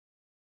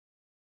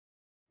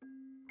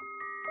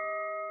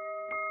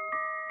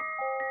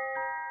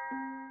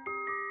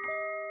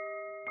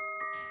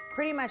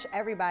Pretty much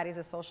everybody's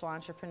a social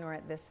entrepreneur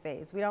at this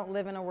phase. We don't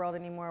live in a world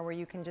anymore where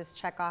you can just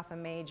check off a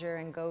major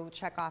and go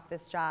check off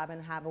this job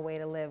and have a way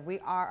to live. We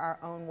are our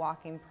own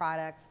walking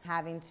products,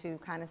 having to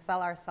kind of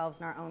sell ourselves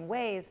in our own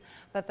ways,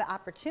 but the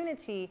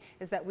opportunity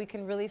is that we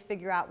can really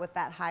figure out what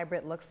that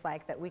hybrid looks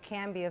like, that we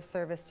can be of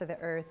service to the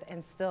earth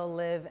and still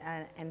live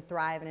and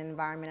thrive in an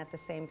environment at the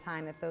same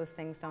time, that those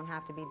things don't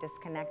have to be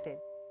disconnected.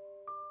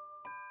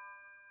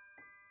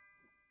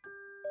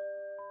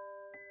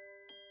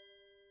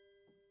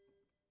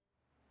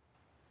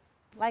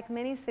 Like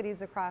many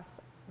cities across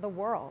the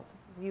world,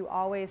 you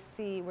always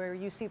see, where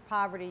you see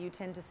poverty, you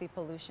tend to see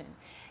pollution.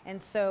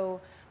 And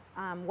so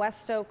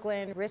West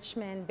Oakland,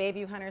 Richmond,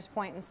 Bayview Hunters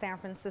Point in San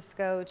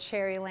Francisco,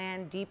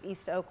 Cherryland, Deep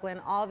East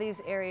Oakland, all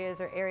these areas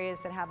are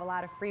areas that have a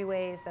lot of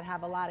freeways, that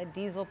have a lot of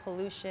diesel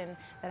pollution,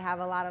 that have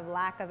a lot of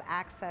lack of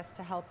access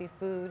to healthy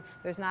food.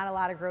 There's not a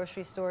lot of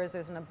grocery stores.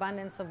 There's an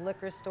abundance of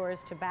liquor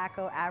stores,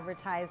 tobacco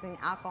advertising,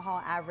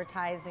 alcohol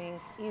advertising.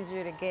 It's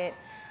easier to get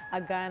a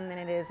gun than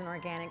it is an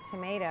organic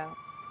tomato.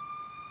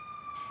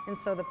 And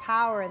so the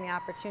power and the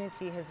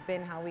opportunity has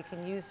been how we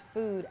can use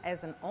food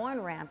as an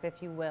on-ramp,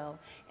 if you will,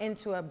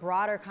 into a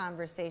broader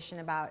conversation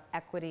about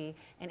equity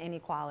and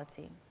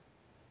inequality.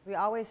 We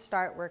always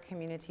start where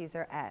communities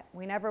are at.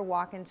 We never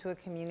walk into a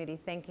community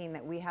thinking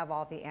that we have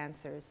all the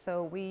answers.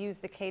 So we use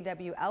the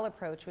KWL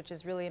approach, which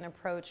is really an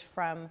approach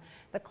from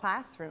the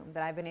classroom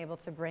that I've been able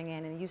to bring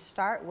in. And you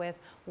start with,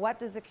 what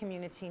does the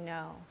community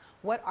know?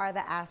 What are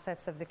the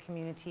assets of the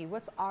community?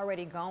 What's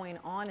already going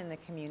on in the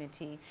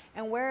community?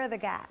 And where are the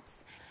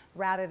gaps?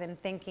 Rather than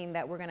thinking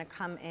that we're going to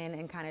come in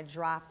and kind of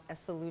drop a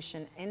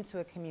solution into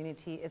a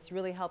community, it's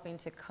really helping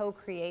to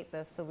co-create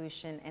the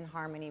solution in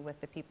harmony with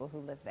the people who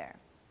live there.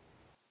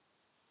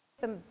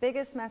 The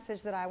biggest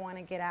message that I want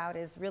to get out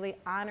is really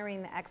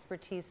honoring the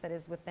expertise that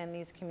is within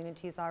these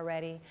communities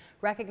already,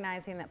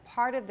 recognizing that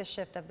part of the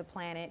shift of the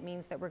planet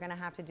means that we're going to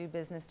have to do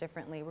business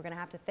differently. We're going to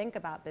have to think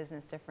about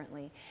business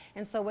differently.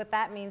 And so what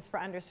that means for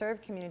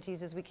underserved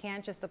communities is we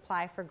can't just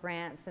apply for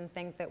grants and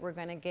think that we're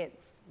going to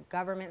get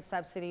government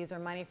subsidies or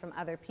money from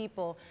other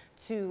people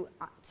to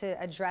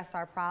address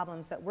our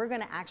problems, that we're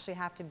going to actually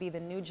have to be the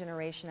new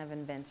generation of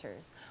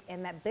inventors.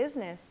 And that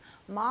business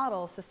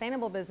models,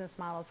 sustainable business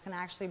models, can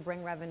actually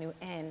bring revenue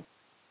in.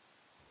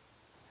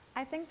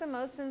 I think the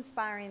most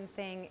inspiring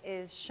thing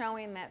is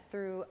showing that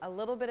through a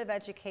little bit of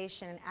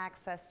education and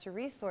access to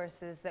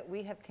resources, that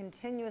we have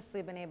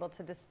continuously been able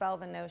to dispel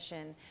the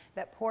notion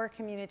that poor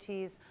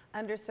communities,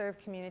 underserved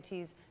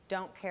communities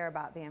don't care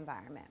about the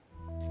environment.